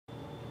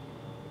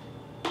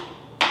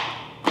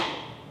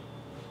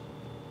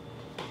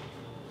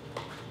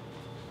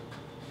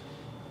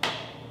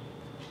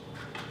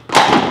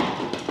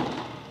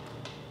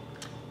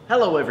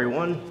Hello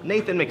everyone,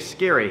 Nathan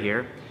McScary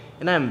here,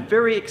 and I'm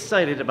very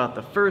excited about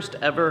the first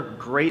ever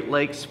Great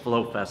Lakes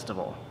Flow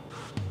Festival.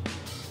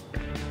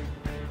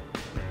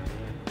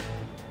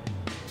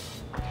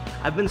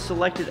 I've been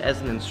selected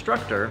as an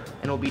instructor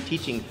and will be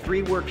teaching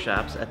 3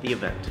 workshops at the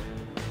event.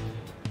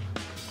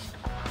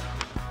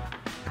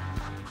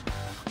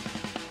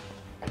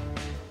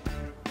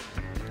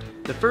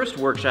 The first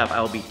workshop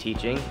I will be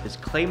teaching is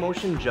clay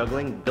motion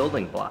juggling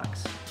building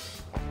blocks.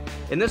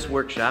 In this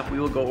workshop, we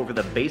will go over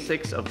the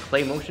basics of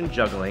clay motion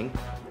juggling,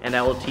 and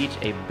I will teach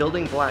a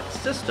building block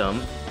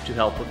system to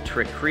help with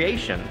trick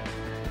creation.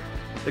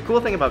 The cool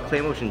thing about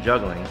clay motion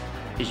juggling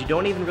is you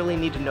don't even really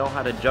need to know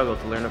how to juggle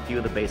to learn a few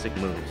of the basic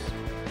moves.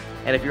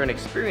 And if you're an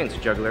experienced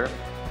juggler,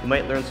 you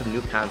might learn some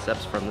new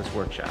concepts from this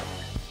workshop.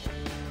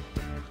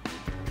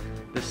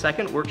 The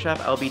second workshop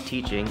I'll be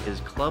teaching is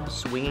club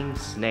swinging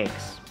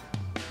snakes.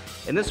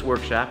 In this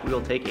workshop, we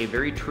will take a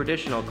very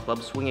traditional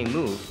club swinging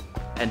move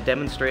and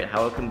demonstrate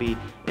how it can be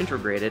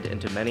integrated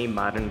into many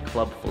modern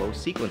club flow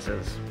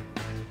sequences.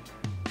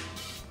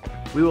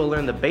 We will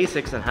learn the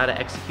basics on how to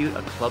execute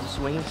a club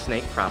swinging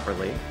snake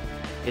properly,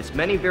 its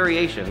many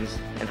variations,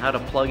 and how to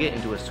plug it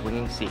into a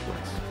swinging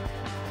sequence.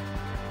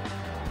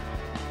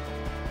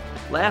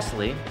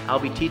 Lastly, I'll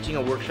be teaching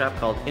a workshop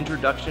called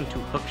Introduction to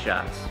Hook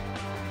Shots.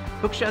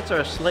 Hook shots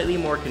are a slightly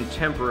more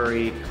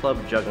contemporary club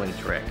juggling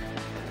trick.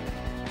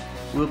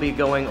 We'll be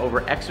going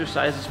over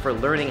exercises for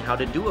learning how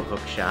to do a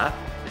hook shot,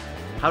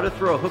 how to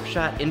throw a hook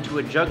shot into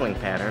a juggling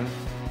pattern,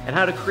 and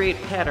how to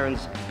create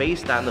patterns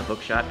based on the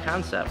hook shot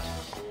concept.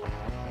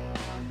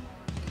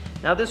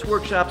 Now this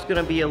workshop's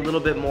going to be a little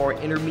bit more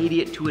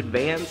intermediate to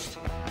advanced,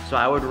 so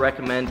I would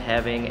recommend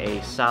having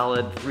a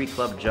solid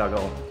 3-club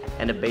juggle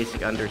and a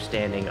basic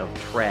understanding of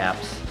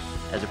traps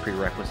as a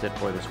prerequisite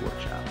for this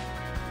workshop.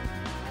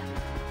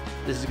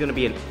 This is going to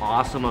be an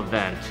awesome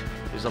event.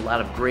 There's a lot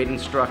of great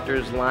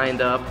instructors lined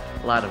up,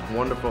 a lot of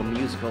wonderful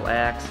musical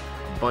acts,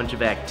 a bunch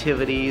of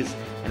activities,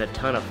 and a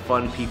ton of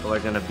fun people are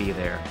going to be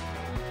there.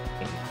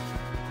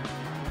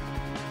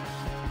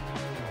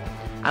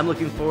 I'm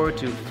looking forward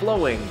to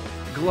flowing,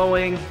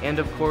 glowing, and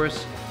of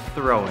course,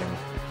 throwing.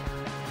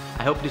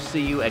 I hope to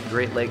see you at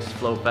Great Lakes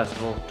Flow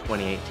Festival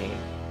 2018.